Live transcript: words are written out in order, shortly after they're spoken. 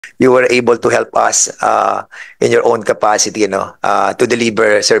you were able to help us in your own capacity, to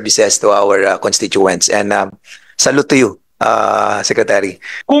deliver services to our constituents. And salute to you, Secretary.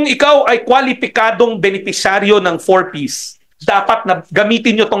 Kung ikaw ay kwalipikadong benepisyaryo ng 4Ps, dapat na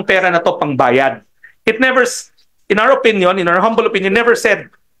gamitin nyo tong pera na to pang bayad. It never, in our opinion, in our humble opinion, never said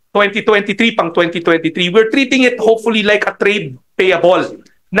 2023 pang 2023. We're treating it hopefully like a trade payable.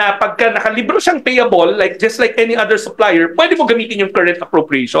 Na pagka nakalibro siyang payable, like just like any other supplier, pwede mo gamitin yung current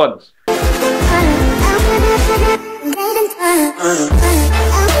appropriation.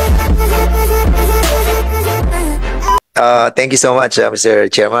 Thank you so much,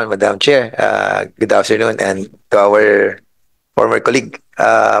 Mr. Chairman, Madam Chair. Good afternoon, and to our former colleague,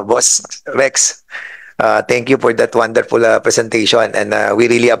 Boss Rex. Thank you for that wonderful presentation, and we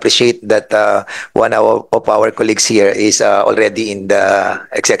really appreciate that one of our colleagues here is already in the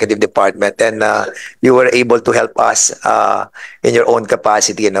executive department, and you were able to help us in your own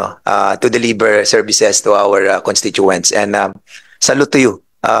capacity, to deliver services to our constituents. And salute to you,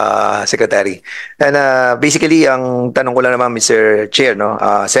 Secretary. And basically, ang tanong ko lang naman, Mr. Chair,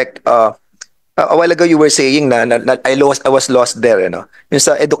 a while ago you were saying na I was lost there, Yung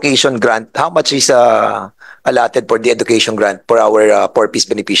sa education grant, how much is allotted for the education grant for our 4Ps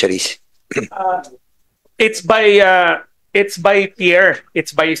beneficiaries? It's by tier,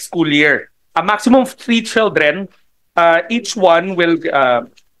 it's by school year. A maximum of 3 children, each one will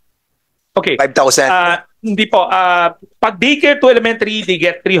okay. 5,000. Hindi po. Pag daycare to elementary, they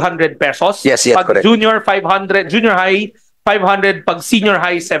get 300 pesos. Yes, pag correct. Junior, 500. Junior high, 500. Pag senior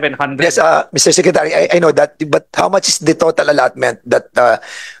high, 700. Yes, Mr. Secretary, I know that, but how much is the total allotment that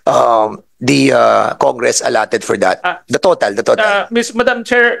the Congress allotted for that? The total. Madam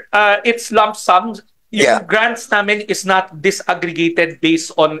Chair, it's lump sum. Yung Yeah. grants namin is not disaggregated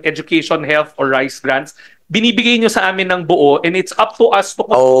based on education, health, or rice grants. Binibigay nyo sa amin ng buo, and it's up to us to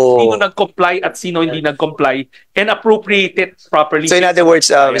sino nag-comply at sino hindi nag-comply, and appropriate it properly. So in other words,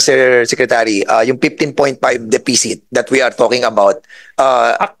 Mr. Secretary, yung 15.5 deficit that we are talking about,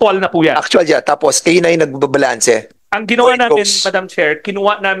 actual na po yan. actual yan, tapos kayo na yung nagbabalanse. Ang ginawa namin, Madam Chair,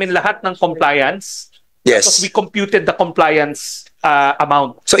 kinuha namin lahat ng compliance. Yes. Because we computed the compliance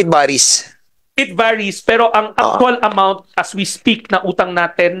amount. So it varies. It varies, pero ang actual amount as we speak na utang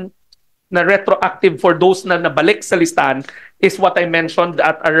natin na retroactive for those na nabalik sa listahan is what I mentioned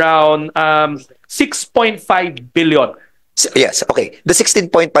at around 6.5 billion. Yes, okay. The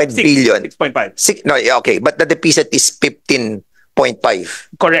 16.5 billion. 6.5. No, yeah, okay. But the deficit is 15.5.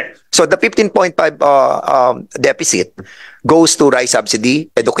 Correct. So the 15.5 deficit goes to rice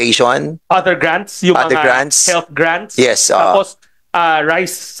subsidy, education, Other grants, yung Other mga grants. health grants. Yes, Tapos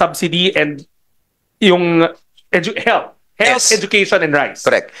rice subsidy and yung health, Yes. education, and rice.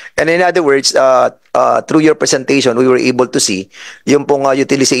 correct. And in other words, through your presentation, we were able to see yung pong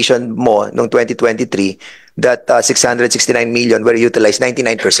utilization mo noong 2023 that 669 million were utilized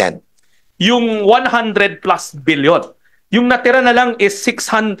 99%. Yung 100 plus billion. Yung natira na lang is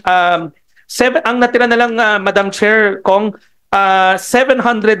 600 ang natira na lang Madam Chair Cong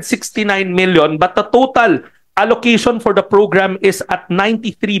 769 million, but the total allocation for the program is at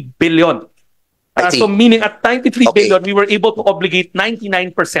 93 billion. I see. So meaning at 93 Okay. billion, we were able to obligate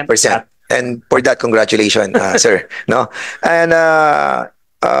 99% of that. And for that, congratulations, sir. No, and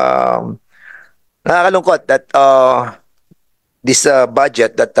nakakalungkot that this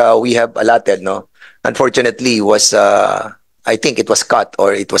budget that we have allotted, unfortunately was I think it was cut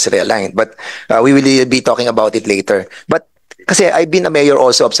or it was realigned. But we will be talking about it later. But kasi I've been a mayor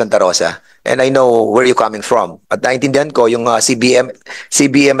also of Santa Rosa, and I know where you're coming from. At naintindihan ko yung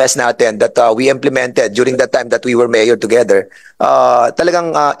CBMS natin that we implemented during that time that we were mayor together.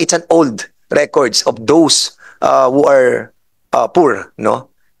 Talagang it's an old records of those who are poor, no?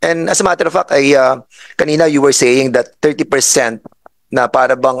 And as a matter of fact, kanina you were saying that 30% na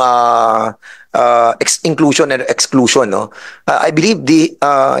para bang inclusion and exclusion, no? I believe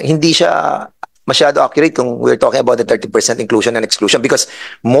hindi siya masyado accurate kung we're talking about the 30% inclusion and exclusion, because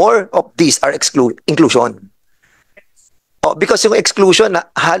more of these are inclusion. Because yung exclusion,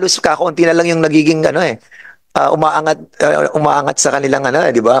 halos kakaunti na lang yung nagiging umaangat sa kanilang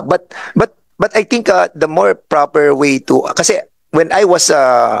di ba? But I think the more proper way to, kasi when I was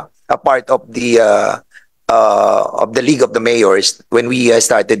a part of the League of the Mayors, when we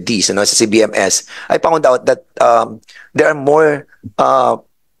started this, sa CBMS, I found out that there are more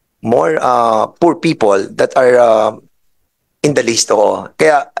poor people that are in the list.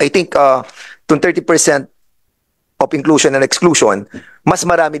 Kaya I think itong 30% of inclusion and exclusion, mas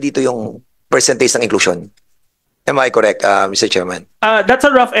marami dito yung percentage ng inclusion. Am I correct, Mr. Chairman? That's a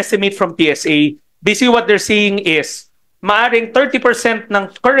rough estimate from PSA. Basically, what they're saying is maaring 30% ng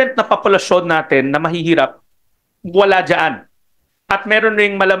current na populasyon natin na mahihirap, wala dyan. At meron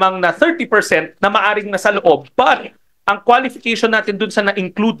ring malamang na 30% na maaring nasa loob. But ang qualification natin dun sa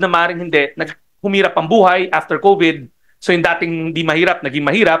na-include na maaring hindi, humirap ang buhay after COVID. So yung dating hindi mahirap, naging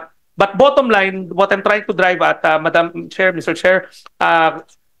mahirap. But bottom line, what I'm trying to drive at, Madam Chair, Mr. Chair,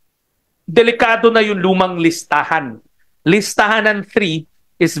 delikado na yung lumang listahan. Listahan ng 3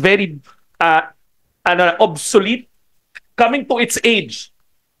 is very obsolete, coming to its age.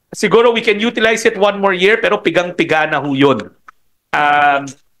 Siguro we can utilize it one more year, pero pigang-piga na ho yun.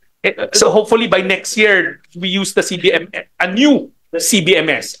 So hopefully by next year, we use the CBM, a new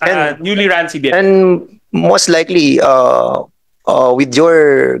CBMS, newly ran CBMS. And most likely, with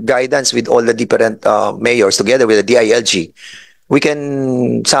your guidance with all the different mayors together with the DILG, we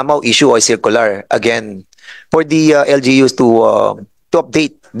can somehow issue a circular again for the LGUs to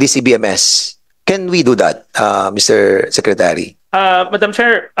update the CBMS. Can we do that, Mr. Secretary? Madam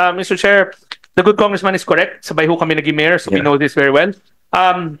Chair, Mr. Chair, the good congressman is correct. Sabay ho kami naging mayor, so we know this very well.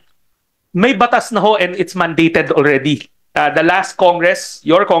 May batas na ho and it's mandated already. The last Congress,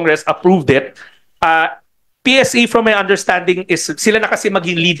 your Congress, approved it. PSA, from my understanding, is sila na kasi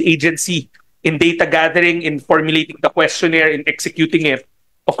maging lead agency in data gathering, in formulating the questionnaire, in executing it.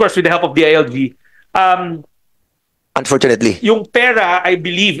 Of course, with the help of the ILG. Unfortunately. Yung pera, I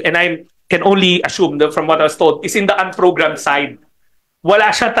believe, and I can only assume from what I was told, is in the unprogrammed side.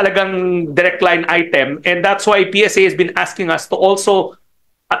 Wala siya talagang direct line item. And that's why PSA has been asking us to also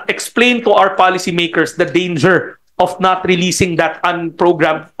explain to our policymakers the danger of not releasing that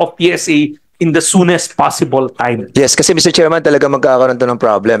unprogrammed of PSA in the soonest possible time. Yes, kasi Mr. Chairman, talaga magkakaroon to ng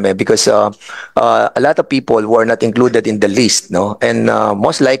problem because a lot of people were not included in the list, no? And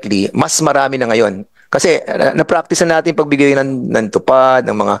most likely, mas marami na ngayon. Kasi na-practice na natin pagbigay ng tupad,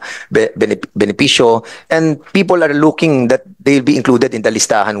 ng mga benepisyo, and people are looking that they'll be included in the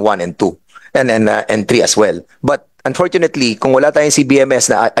listahan 1 and 2 and 3 as well. But unfortunately, kung wala tayong CBMS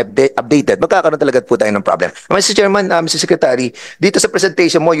na updated, magkakaroon talaga po tayo ng problem. Mr. Chairman, Mr. Secretary, dito sa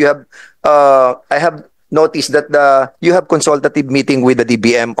presentation mo, you have, I have noticed that you have consultative meeting with the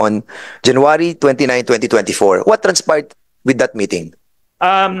DBM on January 29, 2024. What transpired with that meeting?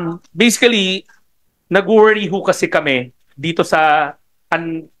 Basically, nag-worry ho kasi kami dito sa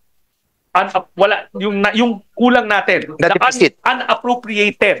yung kulang natin,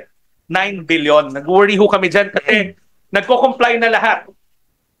 unappropriated 9 billion. Nag-worry ho kami dyan kasi nagko-comply na lahat.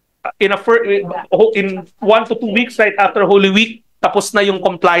 In 1 to 2 weeks right after Holy Week, tapos na yung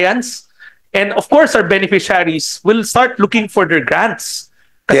compliance. And of course, our beneficiaries will start looking for their grants.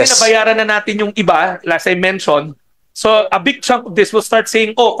 Kasi nabayaran na natin yung iba, last I mentioned. So a big chunk of this will start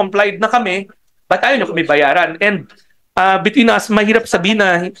saying, oh, complied na kami, but ayaw nyo kami bayaran. And between us, mahirap sabihin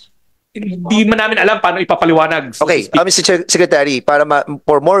na hindi man namin alam paano ipapaliwanag. Okay, Mr. Secretary,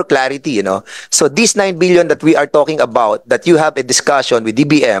 for more clarity, so these 9 billion that we are talking about, that you have a discussion with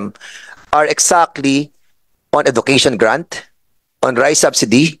DBM, are exactly on education grant, on rice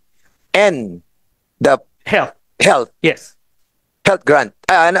subsidy, and the health. Yes. Health grant.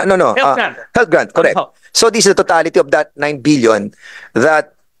 No. Health grant, correct. So this is the totality of that 9 billion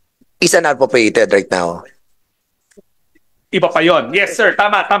that is unappropriated right now. Iba pa yon. Yes, sir.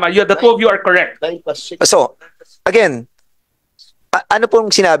 Tama. The two of you are correct. So, again, ano pong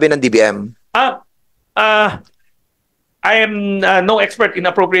sinabi ng DBM? I am no expert in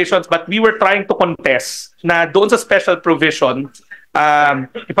appropriations, but we were trying to contest na doon sa special provision. I'm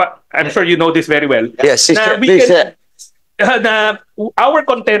sure you know this very well. Yes, our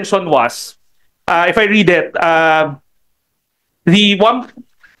contention was, if I read it, the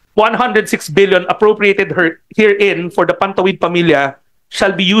 106 billion appropriated herein for the Pantawid Pamilya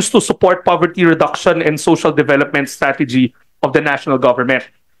shall be used to support poverty reduction and social development strategy of the national government,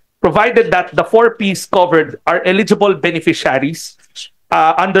 provided that the 4 Ps covered are eligible beneficiaries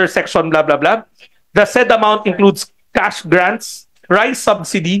under section blah blah blah. The said amount includes cash grants, rice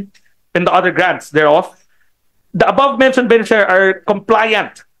subsidy, and the other grants thereof. The above mentioned beneficiaries are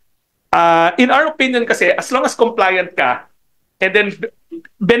compliant. In our opinion kasi, as long as compliant ka, and then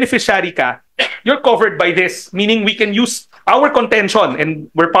beneficiary ka, you're covered by this, meaning we can use our contention,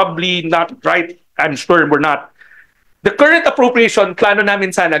 and we're probably not right, I'm sure we're not. The current appropriation, plano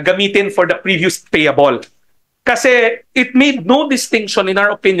namin sana, gamitin for the previous payable. Kasi it made no distinction, in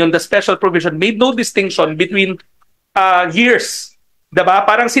our opinion, the special provision made no distinction between years. Diba?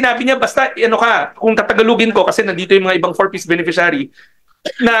 Parang sinabi niya, basta, kung tatagalugin ko, kasi nandito yung mga ibang 4-piece beneficiary,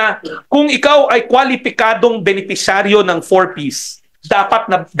 na kung ikaw ay kwalipikadong beneficiaryo ng 4-piece, dapat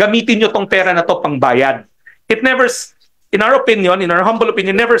na gamitin nyo tong pera na to pang bayad. It never, in our opinion, in our humble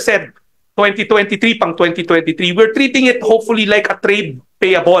opinion, never said 2023 pang 2023, we're treating it hopefully like a trade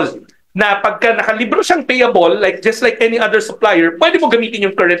payable. Na pagka nakalibro siyang payable, like just like any other supplier, pwede mo gamitin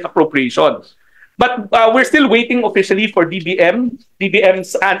yung current appropriation. But we're still waiting officially for DBM's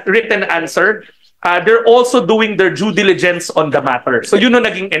written answer. They're also doing their due diligence on the matter. So yun ang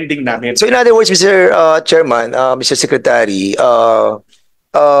naging ending namin. So in other words, Mr. Chairman, Mr. Secretary,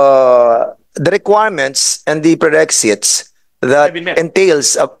 the requirements and the prerequisites that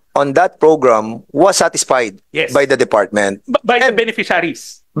entails on that program was satisfied by the department. By the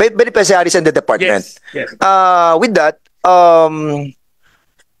beneficiaries. By beneficiaries and the department. Yes. With that,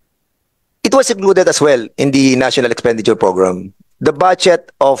 it was included as well in the National Expenditure Program. The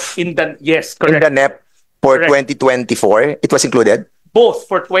budget of in the NEP for 2024, it was included. Both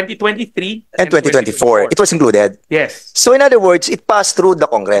for 2023 and 2024. It was included. Yes. So in other words, it passed through the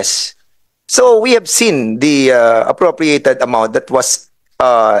Congress. So we have seen the appropriated amount that was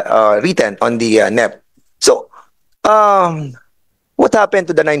written on the NEP. So what happened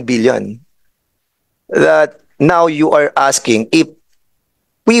to the 9 billion that now you are asking if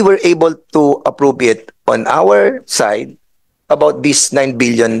we were able to appropriate on our side about this 9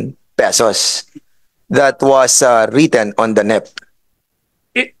 billion pesos that was written on the NEP?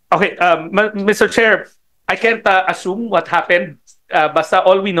 Okay, Mr. Chair, I can't assume what happened. Basta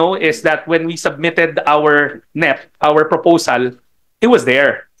all we know is that when we submitted our NEP, our proposal, it was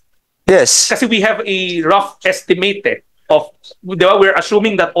there. Yes. Kasi we have a rough estimate of, we're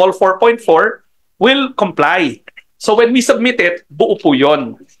assuming that all 4.4 will comply. So when we submit it, buo po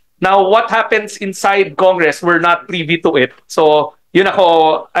yun. Now, what happens inside Congress, we're not privy to it. So, yun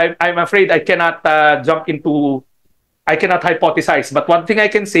ako, I'm afraid I cannot I cannot hypothesize. But one thing I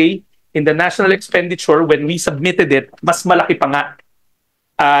can say, in the national expenditure, when we submitted it, mas malaki pa nga.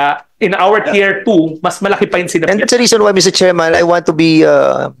 In our tier 2, mas malaki pa yung sinabit. And that's the reason why, Mr. Chairman, I want to be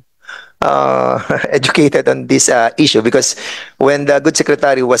educated on this issue, because when the good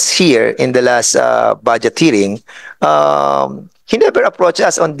secretary was here in the last budget hearing, he never approached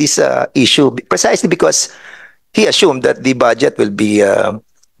us on this issue precisely because he assumed that the budget will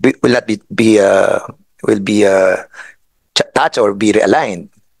not be touched or be realigned.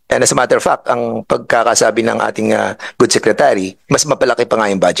 And as a matter of fact, ang pagkakasabi ng ating good secretary, mas mapalaki pa nga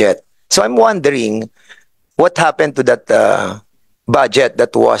yung budget. So I'm wondering what happened to that budget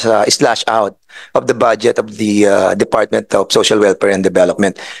that was slashed out of the budget of the Department of Social Welfare and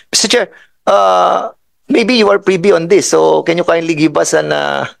Development. Mr. Chair, maybe you are privy on this, so can you kindly give us an...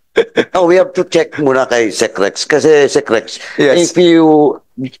 Oh, we have to check muna kay Secrex. Kasi Secrex, yes. If you,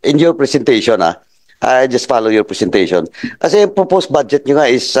 in your presentation, I just follow your presentation. Kasi yung proposed budget nyo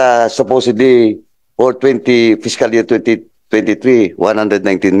nga is supposedly for fiscal year 2023,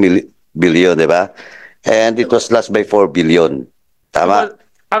 119 billion, di ba? And it was last by 4 billion. Tama? Well,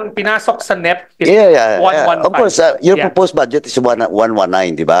 ang pinasok sa NEP is 115. Of course, your proposed budget is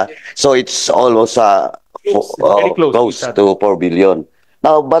 119, di ba? So it's almost very close to 4 billion.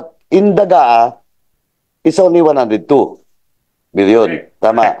 Now, but in the GAA, it's only 102 billion. Okay.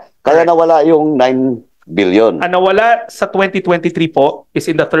 Tama. Kaya nawala yung 9 billion. Ang nawala sa 2023 po is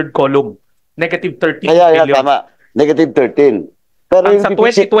in the third column. Negative 13 Kaya, billion. tama. Negative 13. Pero Ang yung sa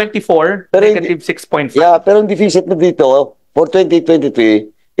deficit, 2024, negative 6.5. yeah, pero yung deficit na dito, for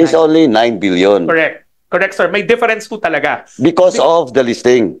 2023, is only 9 billion. Correct. Correct, sir. May difference po talaga. Because of the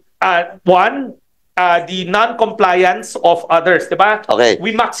listing. One, the non-compliance of others, diba? Okay.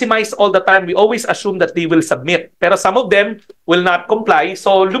 We maximize all the time. We always assume that they will submit. Pero some of them will not comply,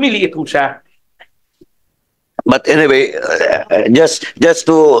 so lumiliit po siya. But anyway, just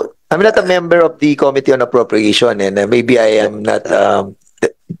to... I'm not a member of the Committee on Appropriation, and maybe I am not...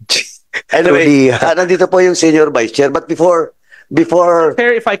 Anyway, nandito po yung Senior Vice Chair. But before...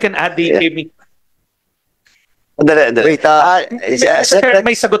 Sir, if I can add the... Wait, Sir,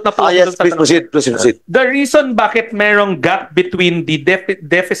 may sagot na po. Yes, please proceed. The reason bakit merong gap between the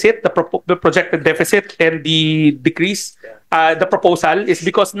deficit, the projected deficit, and the decrease, the proposal, is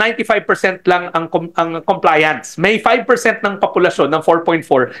because 95% lang ang compliance. May 5% ng populasyon ng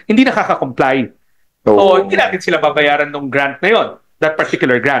 4.4 hindi nakaka-comply. So, hindi natin sila babayaran ng grant na yun, that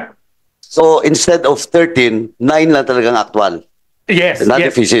particular grant. So, instead of 13, 9 lang talagang actual. Yes. Not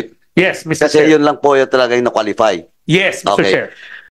deficit. Yes, Mr. Kasi Chair. yun lang po yung talaga yung na-qualify. Yes, Mr. Okay. Chair.